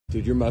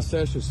Dude, your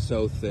mustache is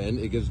so thin,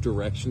 it gives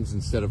directions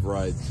instead of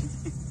rides.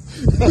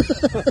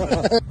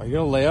 Are you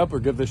gonna lay up or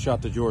give this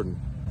shot to Jordan?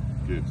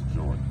 Give it to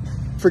Jordan.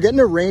 For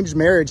getting an arranged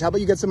marriage, how about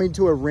you get somebody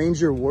to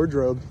arrange your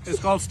wardrobe? It's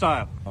called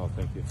style. Oh,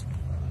 thank you.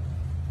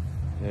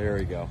 There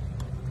we go.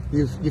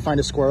 You find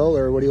a squirrel,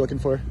 or what are you looking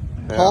for?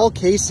 Yeah. Paul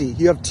Casey.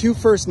 You have 2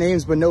 first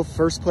names, but no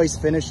first place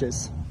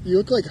finishes. You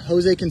look like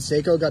Jose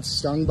Canseco got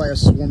stung by a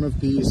swarm of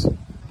bees.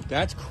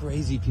 That's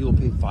crazy. People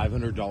pay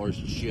 $500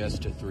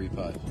 just to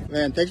 3-putt.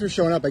 Man, thanks for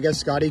showing up. I guess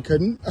Scottie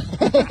couldn't.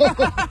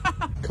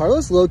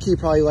 Carlos low-key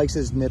probably likes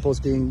his nipples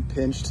being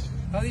pinched.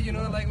 How did you know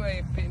I like my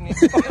opinion?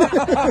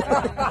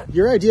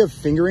 Your idea of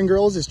fingering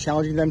girls is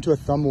challenging them to a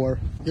thumb war.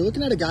 You're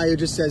looking at a guy who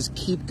just says,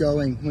 keep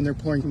going, when they're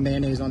pouring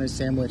mayonnaise on his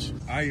sandwich.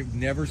 I've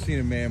never seen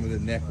a man with a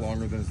neck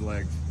longer than his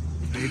legs.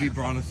 Maybe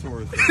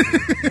Brontosaurus.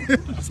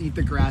 Just eat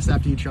the grass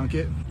after you chunk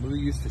it. Lou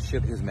used to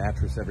ship his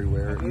mattress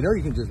everywhere. You know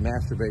you can just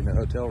masturbate in a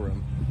hotel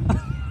room.